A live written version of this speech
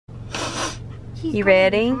You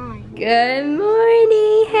ready? Good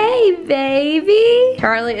morning. Hey, baby.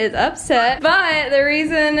 Charlie is upset, but the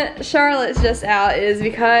reason Charlotte's just out is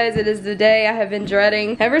because it is the day I have been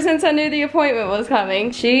dreading ever since I knew the appointment was coming.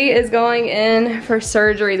 She is going in for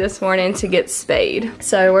surgery this morning to get spayed.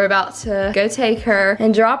 So we're about to go take her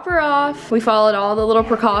and drop her off. We followed all the little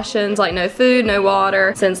precautions like no food, no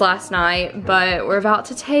water since last night, but we're about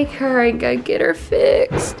to take her and go get her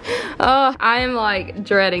fixed. Oh, I am like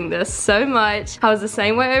dreading this so much. I was the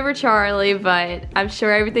same way over Charlie, but I'm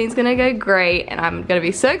sure everything's gonna go great and I'm gonna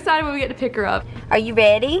be so excited when we get to pick her up. Are you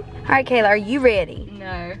ready? All right, Kayla, are you ready?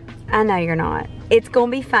 No. I know you're not. It's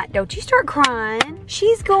gonna be fine. Don't you start crying.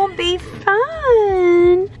 She's gonna be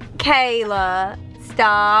fine. Kayla,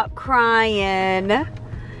 stop crying.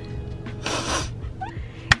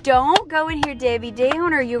 Don't go in here, Debbie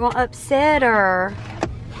Downer. You're gonna upset her.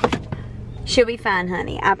 She'll be fine,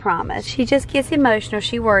 honey. I promise. She just gets emotional.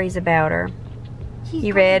 She worries about her.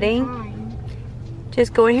 You ready?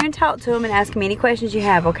 Just go in here and talk to him and ask him any questions you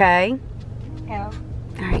have, okay? Yeah.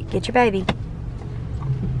 All right, get your baby.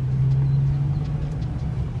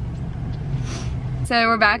 So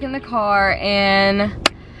we're back in the car and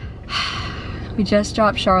we just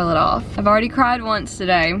dropped Charlotte off. I've already cried once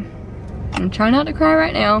today. I'm trying not to cry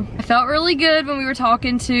right now. I felt really good when we were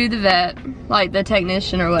talking to the vet, like the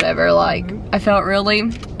technician or whatever. Like, I felt really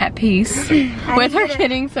at peace with her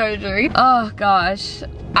getting surgery. Oh gosh,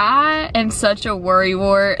 I am such a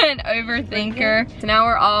worrywart and overthinker. So now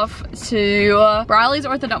we're off to Briley's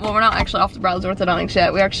orthodontics. Well, we're not actually off to Briley's orthodontics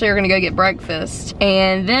yet. We actually are gonna go get breakfast.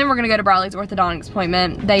 And then we're gonna go to Briley's orthodontics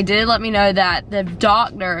appointment. They did let me know that the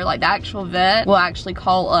doctor, like the actual vet, will actually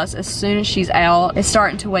call us as soon as she's out. It's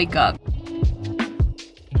starting to wake up.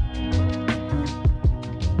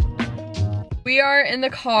 We are in the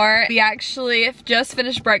car. We actually just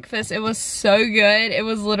finished breakfast. It was so good. It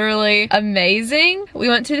was literally amazing. We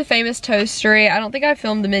went to the famous toastery. I don't think I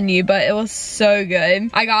filmed the menu, but it was so good.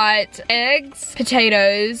 I got eggs,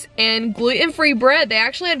 potatoes, and gluten-free bread. They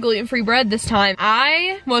actually had gluten-free bread this time.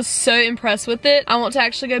 I was so impressed with it. I want to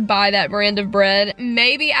actually go buy that brand of bread.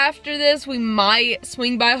 Maybe after this, we might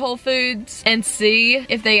swing by Whole Foods and see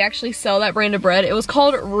if they actually sell that brand of bread. It was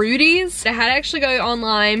called Rudy's. I had to actually go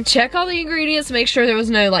online, check all the ingredients, to make sure there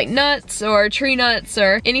was no like nuts or tree nuts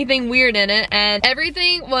or anything weird in it, and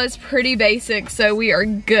everything was pretty basic, so we are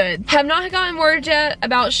good. Have not gotten word yet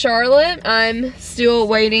about Charlotte. I'm still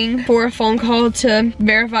waiting for a phone call to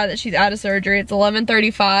verify that she's out of surgery. It's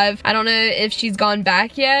 11:35. I don't know if she's gone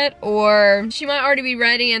back yet or she might already be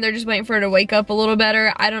ready and they're just waiting for her to wake up a little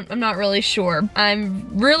better. I'm not really sure. I'm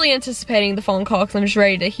really anticipating the phone call because I'm just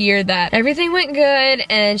ready to hear that everything went good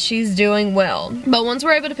and she's doing well. But once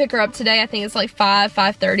we're able to pick her up today, I think it's like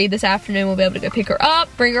 5:30 this afternoon, we'll be able to go pick her up,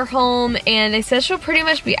 bring her home, and they said she'll pretty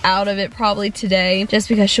much be out of it probably today just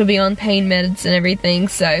because she'll be on pain meds and everything.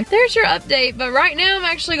 So there's your update. But right now I'm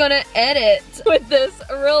actually gonna edit with this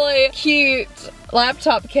really cute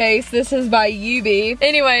laptop case. This is by UB.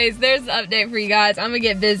 Anyways, there's the update for you guys. I'm gonna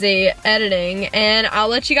get busy editing and I'll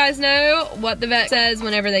let you guys know what the vet says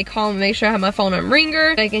whenever they call me. Make sure I have my phone on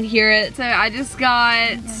ringer so I can hear it. So I just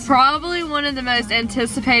got probably one of the most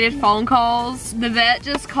anticipated phone calls. The vet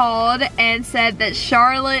just called and said that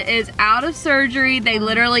Charlotte is out of surgery. They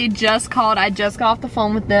literally just called. I just got off the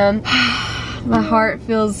phone with them. My heart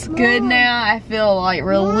feels good now. I feel like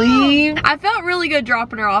relieved. I felt really good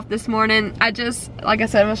dropping her off this morning. I just, like I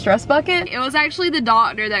said, I'm a stress bucket. It was actually the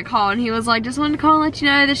doctor that called and he was like, just wanted to call and let you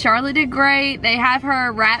know that Charlotte did great. They have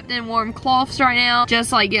her wrapped in warm cloths right now,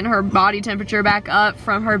 just like getting her body temperature back up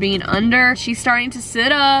from her being under. She's starting to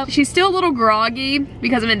sit up. She's still a little groggy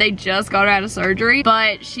because I mean they just got her out of surgery,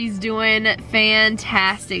 but she's doing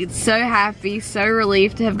fantastic. So happy, so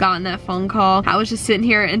relieved to have gotten that phone call. I was just sitting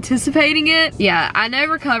here anticipating it. Yeah, I know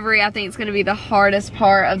recovery, I think it's gonna be the hardest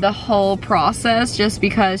part of the whole process just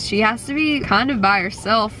because she has to be kind of by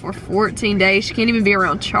herself for 14 days. She can't even be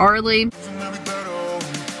around Charlie.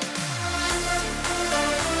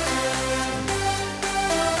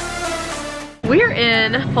 We're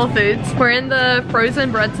in Whole Foods. We're in the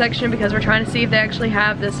frozen bread section because we're trying to see if they actually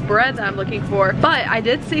have this bread that I'm looking for. But I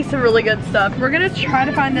did see some really good stuff. We're gonna try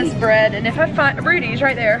to find this bread, and if I find Rudy's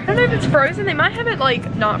right there. I don't know if it's frozen. They might have it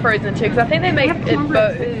like not frozen too, because I think they make it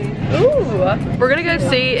both. Ooh. We're gonna go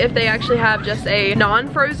see if they actually have just a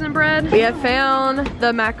non-frozen bread. We have found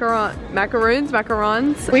the macarons.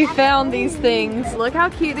 We found these things. Look how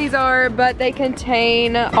cute these are, but they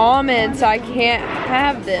contain almonds, so I can't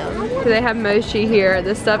have them. So they have most squishy here.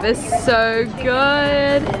 This stuff is so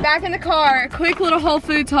good. Back in the car, quick little Whole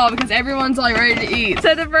Foods haul because everyone's like ready to eat.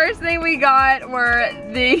 So the first thing we got were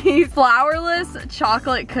these flourless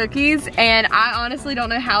chocolate cookies, and I honestly don't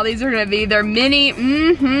know how these are gonna be. They're mini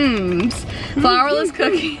flourless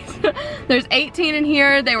cookies. There's 18 in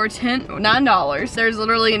here. They were $9. There's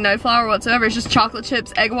literally no flour whatsoever. It's just chocolate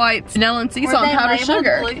chips, egg whites, vanilla and sea salt and powdered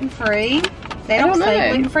sugar. Gluten-free? They don't say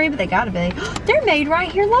gluten-free, but they gotta be. They're made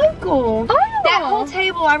right here local. Oh. That whole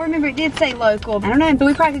table, I remember it did say local. I don't know, but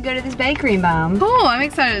we probably could go to this bakery and buy them. Cool, I'm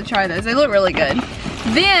excited to try those. They look really good.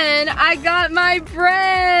 Then I got my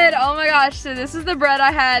bread. Oh my gosh, so this is the bread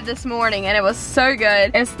I had this morning and it was so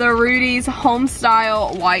good. It's the Rudy's home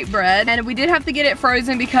style white bread. And we did have to get it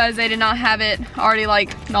frozen because they did not have it already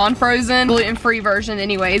like non-frozen, gluten-free version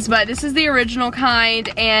anyways. But this is the original kind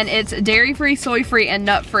and it's dairy-free, soy-free, and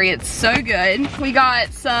nut-free. It's so good. We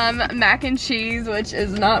got some mac and cheese, which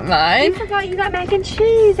is not mine. I forgot you got mac and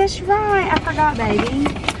cheese. That's right. I forgot, baby.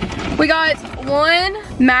 We got one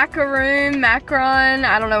macaron,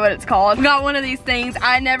 I don't know what it's called. We got one of these things.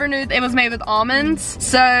 I never knew it was made with almonds,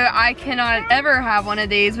 so I cannot ever have one of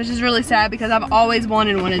these, which is really sad because I've always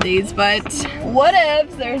wanted one of these, but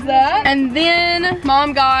whatevs, there's that. And then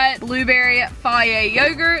Mom got blueberry Fage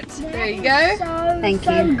yogurt. There you go. Thank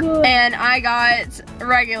you. And I got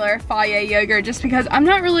regular Fage yogurt just because I'm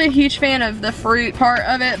not really a huge fan of the fruit part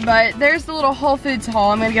of it, but there's the little Whole Foods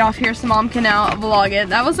haul. I'm gonna get off here so Mom can now vlog it.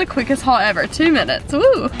 That was the quickest haul ever, 2 minutes,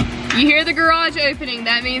 woo. You hear the garage opening,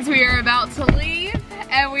 that means we are about to leave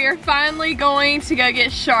and we are finally going to go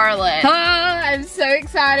get Charlotte. I'm so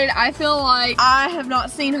excited. I feel like I have not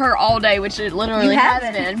seen her all day, which it literally has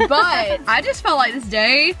been, but I just felt like this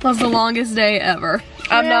day was the longest day ever.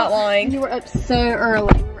 I'm not lying. You were up so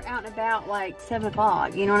early. We were out and about like 7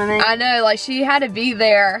 o'clock, you know what I mean? I know, like she had to be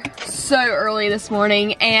there so early this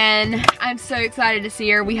morning and I'm so excited to see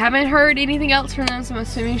her. We haven't heard anything else from them, so I'm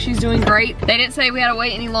assuming she's doing great. They didn't say we had to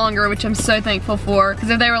wait any longer, which I'm so thankful for, because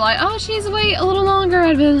if they were like, oh, she needs to wait a little longer,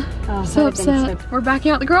 I'd been so upset. We're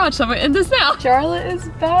backing out the garage, so I'm gonna end this now. Charlotte is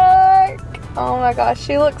back. Oh my gosh,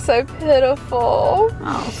 she looks so pitiful.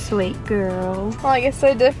 Oh, sweet girl. Like, it's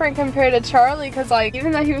so different compared to Charlie, because like,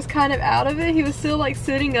 even though he was kind of out of it, he was still like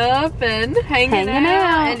sitting up and hanging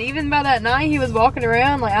out. And even by that night, he was walking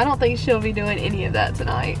around. Like, I don't think she'll be doing any of that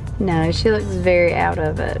tonight. No, she looks very out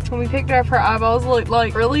of it. When we picked her up, her eyeballs looked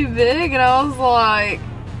like really big, and I was like,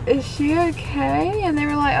 is she okay? And they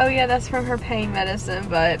were like, oh yeah, that's from her pain medicine,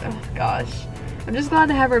 but oh gosh. I'm just glad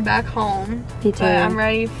to have her back home. Me too. But I'm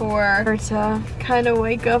ready for her to kind of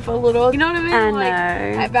wake up a little. You know what I mean? I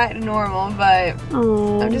like, know. Back to normal, but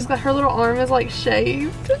I'm just glad her little arm is like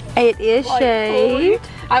shaved. It is like, shaved.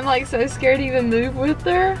 Fully. I'm like so scared to even move with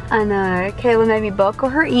her. I know. Kayla made me buckle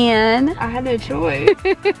her in. I had no choice.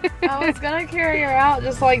 I was gonna carry her out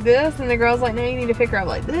just like this, and the girl's like, no, you need to pick her up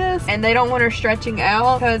like this. And they don't want her stretching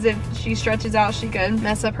out, because if she stretches out, she could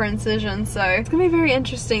mess up her incision. So it's gonna be very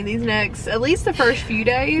interesting these next, at least the first few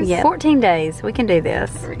days. Yeah, 14 days. We can do this.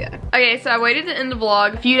 There we go. Okay, so I waited to end the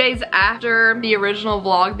vlog a few days after the original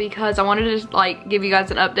vlog because I wanted to like give you guys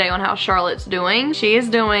an update on how Charlotte's doing. She is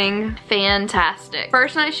doing fantastic.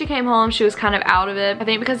 First night she came home, she was kind of out of it. I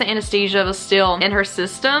think because the anesthesia was still in her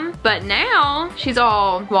system. But now she's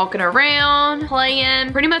all walking around,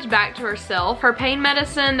 playing, pretty much back to herself. Her pain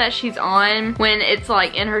medicine that she's on, when it's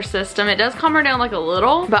like in her system, it does calm her down like a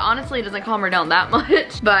little, but honestly it doesn't calm her down that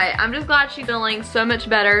much. But I'm just glad she's feeling so much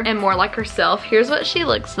better and more like herself. Here's what she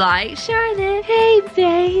looks like. Charlotte, hey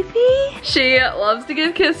baby. She loves to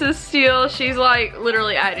give kisses still. She's like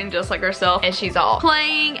literally acting just like herself, and she's all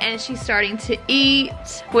playing and she's starting to eat,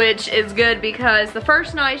 which is good because the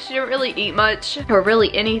first night she didn't really eat much or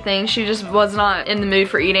really anything. She just was not in the mood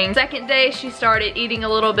for eating. Second day she started eating a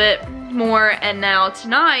little bit more, and now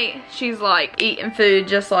tonight she's like eating food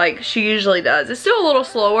just like she usually does. It's still a little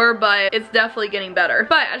slower, but it's definitely getting better.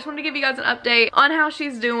 But I just wanted to give you guys an update on how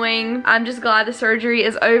she's doing. I'm just glad the surgery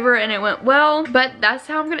is over and it went well, but that's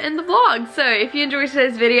how I'm gonna end the vlog. So if you enjoyed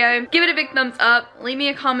today's video, give it a big thumbs up, leave me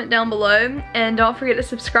a comment down below, and don't forget to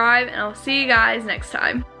subscribe, and I'll see you guys next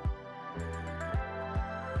time.